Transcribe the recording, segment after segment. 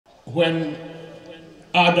when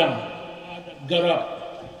Adam got up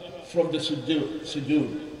from the sujood,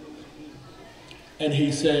 and he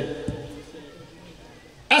said,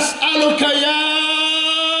 As'aluka ya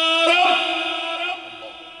Rab,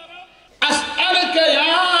 As'aluka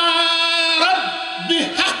ya Rab,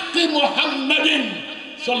 bihaqqi Muhammadin,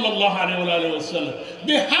 sallallahu alayhi wa sallam,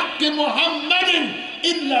 bihaqqi Muhammadin,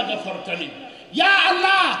 illa ghafartani. Ya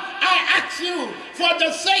Allah, I ask you for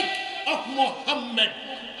the sake of Muhammad,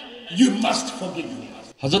 you must forgive me.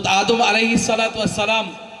 Hazrat Adam alayhi salatu wassalam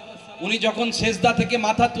উনি যখন সেজদা থেকে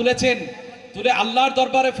মাথা তুলেছেন, তুলে আল্লাহর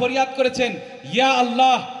দরবারে ফরিয়াদ করেছেন, ইয়া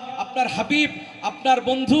আল্লাহ, আপনার হাবিব, আপনার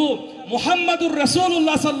বন্ধু মুহাম্মাদুর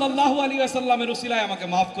রাসূলুল্লাহ সাল্লাল্লাহু আলাইহি ওয়াসাল্লামের উসিলায় আমাকে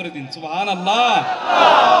maaf করে দিন। সুবহানাল্লাহ।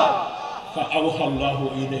 فأوحى الله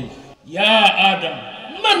إليه يا آدم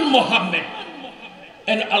من محمد,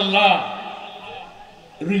 and Allah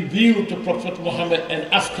revealed to Prophet Muhammad and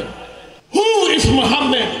asked him, who is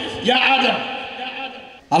Muhammad, ya Adam?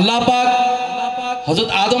 আল্লাহ পাক হযরত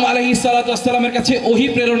আদম আলাইহিস সালাতু ওয়াসসালামের কাছে ওহী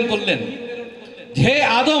প্রেরণ করলেন, হে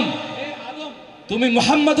আদম, তুমি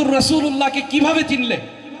মুহাম্মাদুর রাসূলুল্লাহকে কিভাবে চিনলে?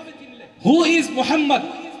 Who is Muhammad?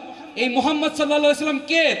 এই মুহাম্মদ সাল্লাল্লাহু আলাইহি ওয়াসাল্লাম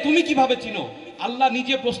কে, তুমি কিভাবে চিনো? আল্লাহ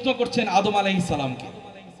নিজে প্রশ্ন করছেন আদম আলাইহিস সালামকে।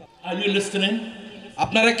 Are you listening?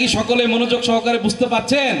 আপনারা কি সকলে মনোযোগ সহকারে বুঝতে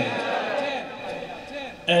পারছেন?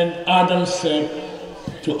 And Adam said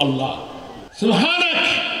to Allah, Subhanak,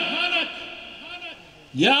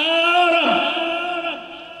 Ya Rab,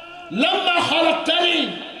 lamma khalaqtani,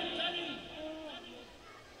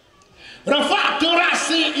 rafa'tu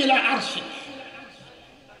ra'si ila arshik,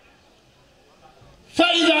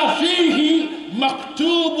 فإذا فيه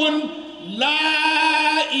مكتوب لا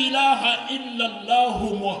إله إلا الله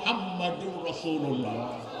محمد رسول الله.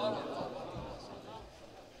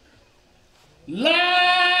 لا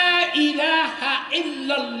إله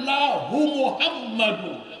إلا الله محمد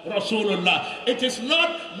رسول الله. It is not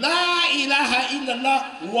لا إله إلا الله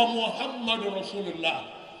ومحمد رسول الله.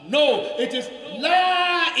 No, it is لا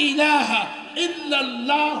إله إلا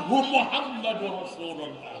الله محمد رسول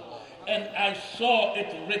الله. And I saw it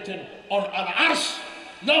written on Al-Arsh,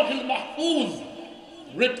 Lawh al-Mahfuz.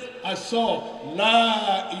 I saw لا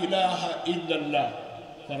إله إلا الله.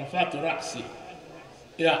 فرفعت رأسي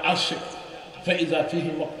إلى عرشك فإذا فيه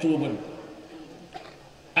مكتوب.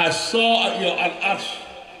 I saw your Al-Arsh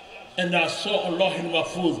and I saw Allah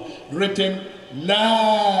al-Mahfuz written لا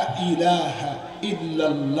إله إلا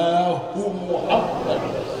الله محمد.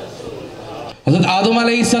 হযরত আদম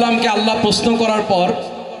আলাইহিস সালামকে আল্লাহ প্রশ্ন করার পর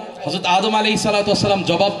হযরত আদম আলাইহিস সালাতু ওয়াসসালাম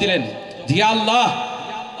জবাব দিলেন, হে আল্লাহ,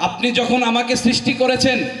 আপনি যখন আমাকে সৃষ্টি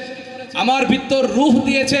করেছেন, আমার ভিতর রূহ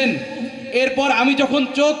দিয়েছেন, এরপর আমি যখন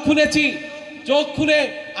চোখ খুলেছি, চোখ খুলে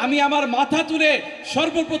আমি আমার মাথা তুলে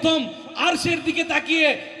সর্বপ্রথম আরশের দিকে তাকিয়ে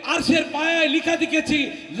আরশের পায়ায় লেখা দেখেছি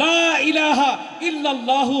লা ইলাহা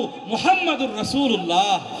ইল্লাল্লাহু মুহাম্মাদুর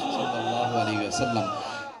রাসূলুল্লাহ সাল্লাল্লাহু আলাইহি ওয়াসাল্লাম।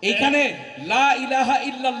 এখানে লা ইলাহা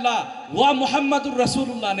ইল্লাল্লাহ ওয়া মুহাম্মাদুর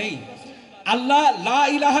রাসূলুল্লাহ নেই। আল্লাহ লা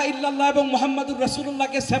ইলাহা ইল্লাল্লাহ এবং মুহাম্মাদুর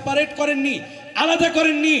রাসূলুল্লাহকে সেপারেট করেননি, আলাদা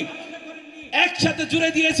করেননি, একসাথে জুড়ে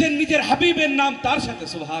দিয়েছেন নিজের হাবিবের নাম তার সাথে।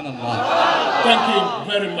 সুবহানাল্লাহ। Thank you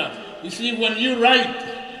very much. You see, when you write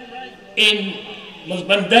in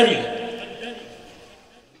Maizbhandari,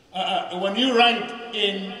 when you write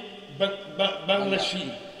in Bangladeshi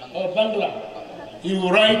or Bangla, you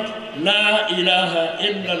write La ilaha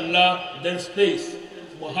illallah, then space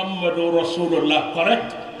Muhammadur Rasulullah,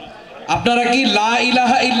 correct? আপনারা কি লা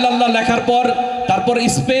ইলাহা ইল্লাল্লাহ লেখার পর তারপর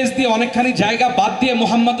স্পেস দিয়ে অনেকখানি জায়গা বাদ দিয়ে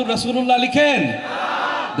মুহাম্মাদুর রাসূলুল্লাহ লিখেন?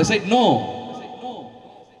 They said no.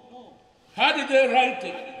 How did they write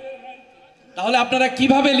it? তাহলে আপনারা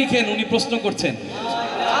কিভাবে লিখেন উনি প্রশ্ন করছেন।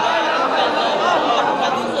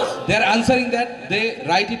 They are answering that they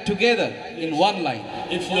write it together in one line.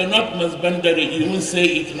 If you are not Maizbhandari, you will say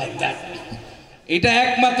it like that. এটা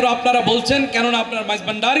একমাত্র আপনারা বলছেন কেননা আপনার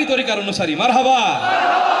মাইজভান্ডারি তরিকার অনুসারী। মারহাবা।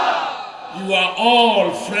 You are all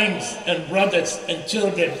friends and brothers and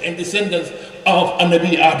children and descendants of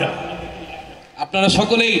Nabi Adam. আপনারা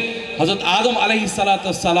সকলেই হযরত আদম আলাইহিস সালাতু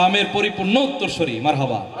ওয়াস সালামের পরিপূর্ণ উত্তরসূরি।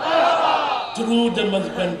 মারহাবা। Through the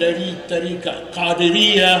Maizbhandari tariqa,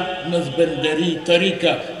 Qadiriya Maizbhandari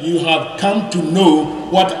tariqa, you have come to know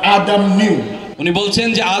what Adam knew. উনি বলছেন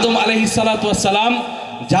যে আদম আলাইহিস সালাতু ওয়াস সালাম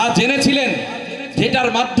যা জেনেছিলেন, যেটার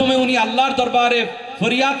মাধ্যমে উনি আল্লাহর দরবারে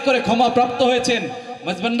ফরিয়াদ করে ক্ষমা প্রাপ্ত হয়েছেন,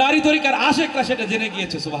 মাইজভান্ডারি তরিকার আশিকরা সেটা জেনে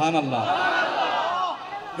গিয়েছে। সুবহানাল্লাহ।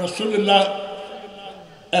 Rasulullah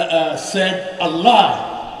said, Allah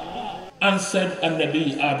answered Nabi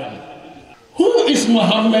Adam, who is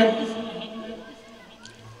Muhammad?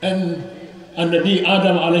 And Nabi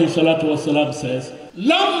Adam alayhi salatu wasalam says,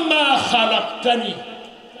 Lamma khalaqtani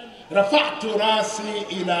رفعت راسي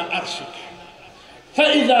إلى عرشك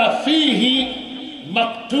فإذا فيه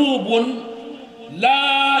مكتوب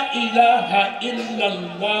لا إله إلا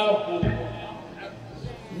الله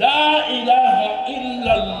لا إله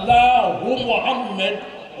إلا الله محمد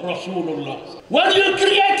رسول الله. When you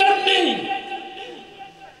created me,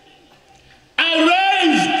 I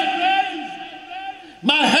raised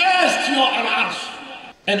my hands to your arsh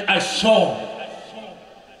and I saw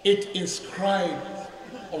it inscribed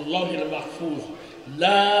Allah al-Mahfuz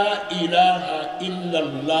La ilaha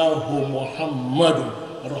illallah Muhammad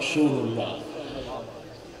Rasulullah.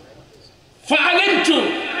 فعلمت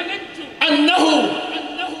أنه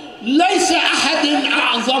ليس أحد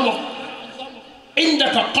أعظم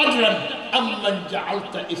عندك قدرا أمن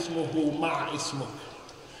جعلت اسمه مع اسمك.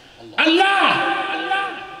 الله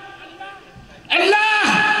الله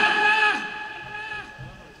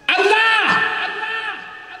الله.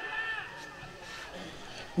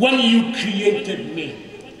 When you created me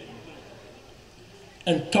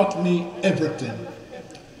and taught me everything,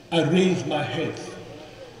 I raised my head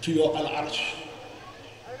to your al-arsh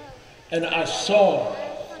and I saw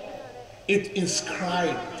it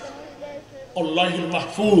inscribed Allah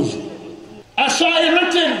al-Mahfuz. I saw it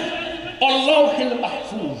written Allah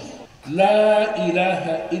al-Mahfuz La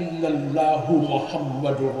ilaha illallah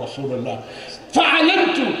Muhammadur Rasulullah.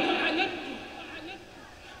 فعلمت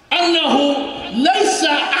أنه ليس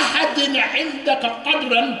أحد عندك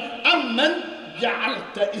قدرا أمن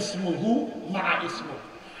جعلت اسمه مع اسمه.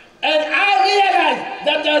 And I realized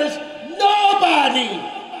that there is nobody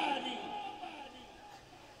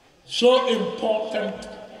so important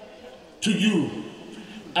to you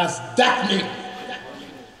as that name.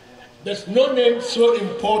 There's no name so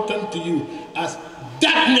important to you as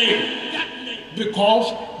that name because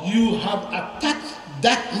you have attached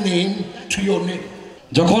that name to your name.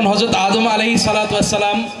 যখন হযরত আদম আলাইহিস সালাতু ওয়াস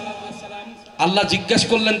সালাম আল্লাহ জিজ্ঞাসা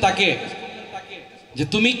করলেন তাকে যে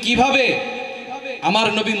তুমি কিভাবে আমার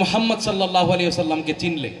নবী মুহাম্মদ সাল্লাল্লাহু আলাইহি ওয়াসাল্লামকে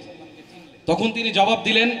চিনলে, তখন তিনি জবাব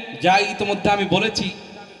দিলেন যা ইতিমধ্যে আমি বলেছি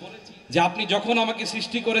যে আপনি যখন আমাকে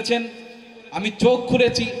সৃষ্টি করেছেন আমি চোখ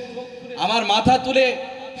খুলেছি, আমার মাথা তুলে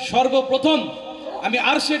সর্বপ্রথম আমি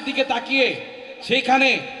আরশের দিকে তাকিয়ে সেইখানে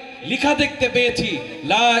লিখা দেখতে পেয়েছি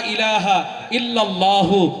লা ইলাহা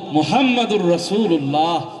ইল্লাল্লাহু মুহাম্মাদুর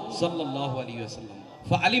রাসূলুল্লাহ সাল্লাল্লাহু আলাইহি ওয়াসাল্লাম।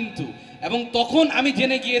 ফাআলিমতু, এবং তখন আমি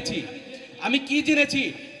জেনে গিয়েছি, আমি কি জেনেছি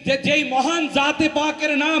যে যেই মহান জাতে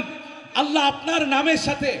পাকের নাম আল্লাহ আপনার নামের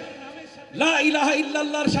সাথে লা ইলাহা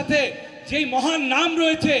ইল্লাল্লাহর সাথে যেই মহান নাম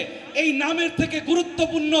রয়েছে, এই নামের থেকে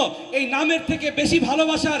গুরুত্বপূর্ণ, এই নামের থেকে বেশি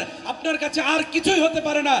ভালোবাসার আপনার কাছে আর কিছুই হতে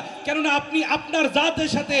পারে না, কেননা আপনি আপনার জাতের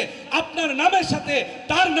সাথে আপনার নামের সাথে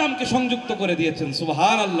তার নামকে সংযুক্ত করে দিয়েছেন।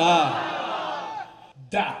 সুবহানাল্লাহ।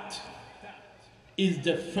 That is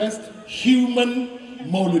the first human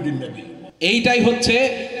Mauludin Nabi. এইটাই হচ্ছে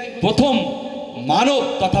প্রথম মানব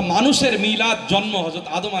তথা মানুষের মিলাদ জন্ম হযরত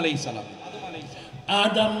আদম আলাইহিস সালাম।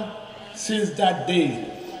 Adam since that day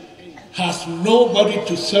has nobody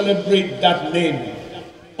to celebrate that name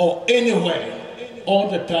or anywhere. All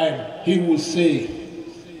the time he will say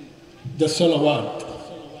the salawat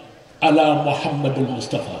ala Muhammad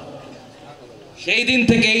al-Mustafa. সেই দিন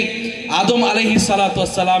থেকেই আদম আলাইহিস সালাতু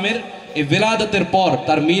ওয়াস সালামের এই বিলাদতের পর,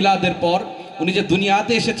 তার মিলাদের পর উনি যে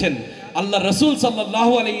দুনিয়াতে এসেছেন, আল্লাহ রাসূল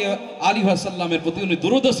সাল্লাল্লাহু আলাইহি ওয়াসাল্লামের প্রতি উনি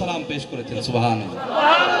দুরূদ ও সালাম পেশ করেছেন। সুবহানাল্লাহ।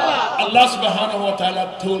 Allah subhanahu wa ta'ala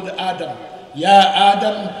told Adam, Ya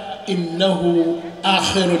Adam, innahu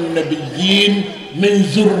akhirun nabiyyin min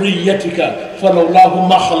zurriyatika falawlahu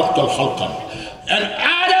ma khalaqtal khalqa. And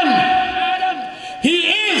Adam, he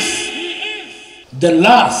is the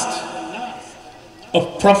last of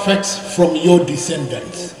prophets from your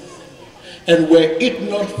descendants. And were it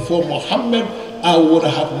not for Muhammad, I would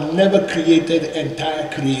have never created entire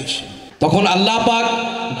creation. তখন আল্লাহ পাক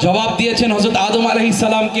জবাব দিয়েছেন হযরত আদম আলাইহিস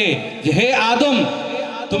সালামকে যে হে আদম,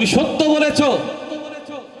 তুমি সত্য বলেছো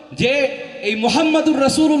যে এই মুহাম্মাদুর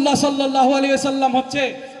রাসূলুল্লাহ সাল্লাল্লাহু আলাইহি ওয়াসাল্লাম হচ্ছে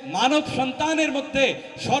মানব সন্তানের মধ্যে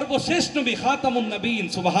সর্বশেষ নবী, খাতামুন নবীন।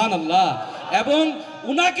 সুবহানাল্লাহ। এবং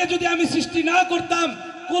উনাকে যদি আমি সৃষ্টি না করতাম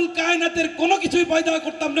কুল কায়নাতের কোনো কিছুই পয়দা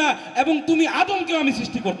করতাম না, এবং তুমি আদমকেও আমি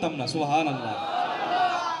সৃষ্টি করতাম না। সুবহানাল্লাহ।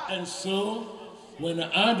 And so when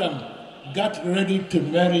Adam got ready to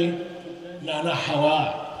marry Nana Hawa,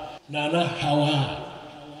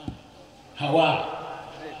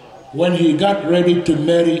 when he got ready to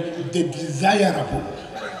marry the desirable,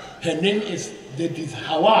 her name is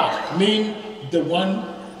Hawa, mean the one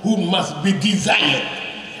who must be desired.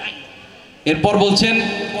 এরপর বলছেন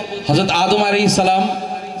হযরত আদম আলাইহিস সালাম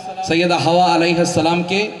সাইয়্যিদা হাওয়া আলাইহিস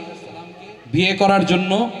সালামকে বিয়ে করার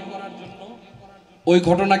জন্য ওই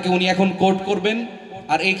ঘটনাকে উনি এখন কোট করবেন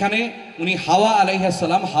আর এইখানে উনি হাওয়া আলাইহিস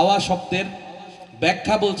সালাম হাওয়া শব্দের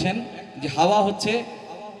ব্যাখ্যা বলছেন যে হাওয়া হচ্ছে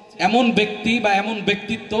এমন ব্যক্তি বা এমন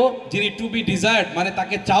ব্যক্তিত্ব যিনি টু বি ডিজায়ার্ড, মানে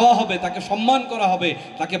তাকে চাওয়া হবে, তাকে সম্মান করা হবে,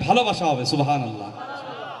 তাকে ভালোবাসা হবে। সুবহানাল্লাহ।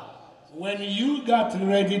 When you got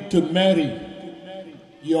ready to marry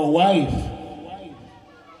your wife,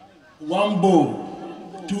 1 bow,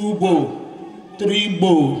 2 bow, 3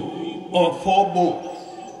 bow, or 4 bow,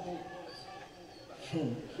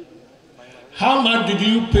 how much did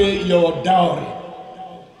you pay your dowry?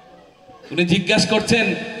 উনি জিজ্ঞাসা করছেন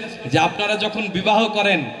যে আপনারা যখন বিবাহ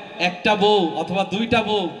করেন, একটা বউ অথবা 2টা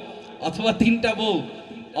বউ অথবা 3টা বউ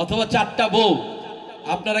অথবা 4টা বউ,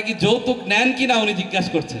 আপনারা কি যৌতুক নেন কিনা উনি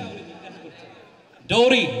জিজ্ঞাসা করছেন।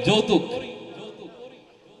 ডৌরি, যৌতুক।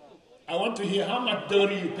 I want to hear how much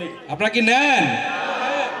dowry you pay. আপনারা কি নেন?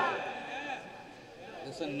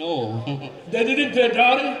 They said no. They didn't pay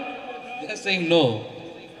dowry? They're saying no.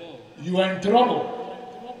 You are in trouble.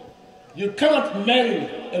 You cannot marry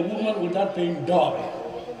a woman without paying dowry.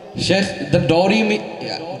 Sheikh, the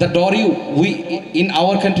dowry, we in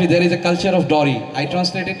our country there is a culture of dowry. I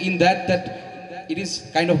translated in that it is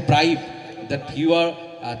kind of bribe that you are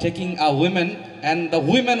taking a woman, and the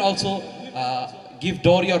women also give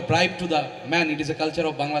dowry or bribe to the man. It is a culture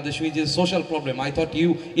of Bangladesh, which is a social problem. I thought you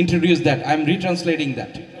introduced that. I am retranslating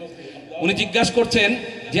that. উনি জিজ্ঞাসা করছেন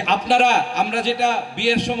যে আপনারা, আমরা যেটা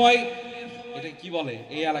বিয়ের সময় এটা কি বলে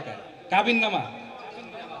এই এলাকায়, কাবিননামা,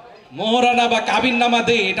 মোহরানা বা কাবিননামা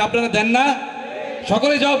দেই, এটা আপনারা দেন না?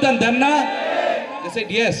 সকলে জবাব দেন, দেন না? They said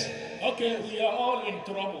yes. Okay, we are all in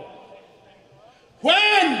trouble.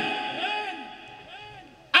 When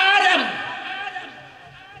Adam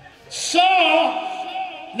saw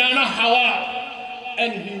Nana Hawa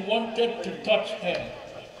and he wanted to touch her,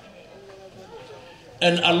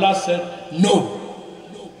 and Allah said, no,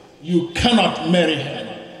 you cannot marry her.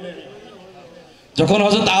 যখন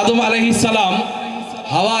হযরত আদম আলাইহিস সালাম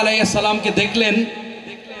হাওয়া আলাইহিস সালামকে দেখলেন,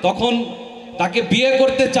 তখন তাকে বিয়ে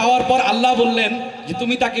করতে চাওয়ার পর আল্লাহ বললেন যে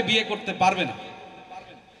তুমি তাকে বিয়ে করতে পারবে না।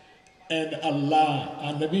 And Allah,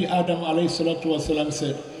 and Nabi Adam alayhi salatu wasalam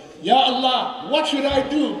said, Ya Allah, what should I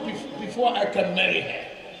do before I can marry her?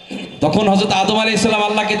 তখন হযরত আদম আলাইহিস সালাম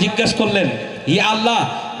আল্লাহকে জিজ্ঞাসা করলেন, ইয়া আল্লাহ,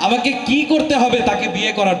 আমাকে কি করতে হবে তাকে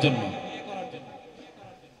বিয়ে করার জন্য?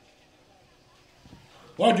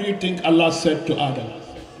 What do you think Allah said to Adam?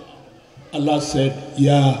 Allah said,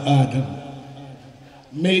 Ya Adam,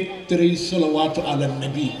 make 3 salawat ala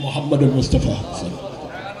Nabi Muhammad al-Mustafa.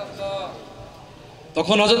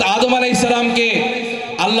 তখন হযরত আদম আলাইহিস সালামকে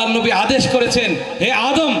আল্লাহর নবী আদেশ করেছেন, হে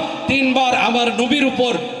আদম, 3 বার আমার নবীর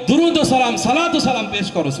উপর দুরূদ ও সালাম, সালাত ও সালাম পেশ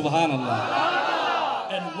করো। সুবহানাল্লাহ।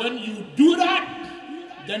 And when you do that,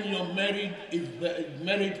 then your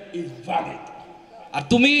marriage is valid. আর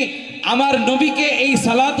তুমি আমার নবীকে এই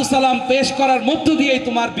সালাত ও সালাম পেশ করার মধ্য দিয়ে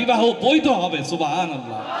তোমার বিবাহ বৈধ হবে।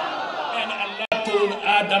 সুবহানাল্লাহ। And Allah told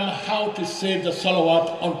Adam how to say the salawat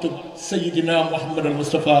unto Sayyidina Muhammad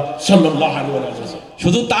al-Mustafa sallallahu alaihi wasallam.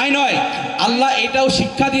 শুধু তাই নয়, আল্লাহ এটাও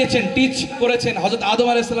শিক্ষা দিয়েছেন, টিচ করেছেন, হযরত আদম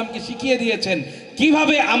আলাইহিস সালামকে শিখিয়ে দিয়েছেন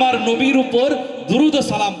কিভাবে আমার নবীর উপর দুরূদ ও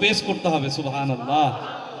সালাম পেশ করতে হবে। সুবহানাল্লাহ।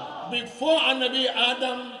 Before Nabi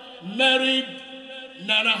Adam married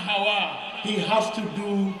Nana Hawa, he has to do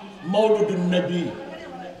Mauludun Nabi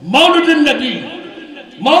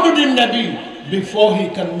before he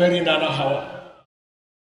can marry Nana Hawa.